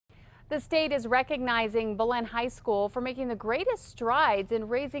The state is recognizing Belen High School for making the greatest strides in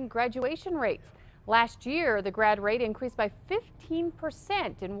raising graduation rates. Last year, the grad rate increased by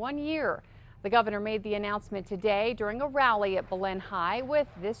 15% in 1 year. The governor made the announcement today during a rally at Belen High with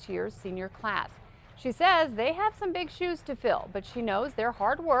this year's senior class. She says they have some big shoes to fill, but she knows their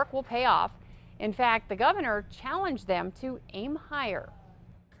hard work will pay off. In fact, the governor challenged them to aim higher.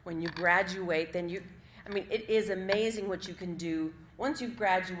 When you graduate, then it is amazing what you can do. Once you've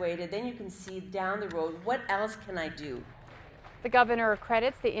graduated, then you can see down the road, what else can I do? The governor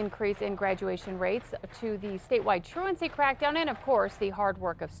credits the increase in graduation rates to the statewide truancy crackdown and, of course, the hard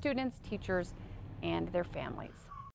work of students, teachers, and their families.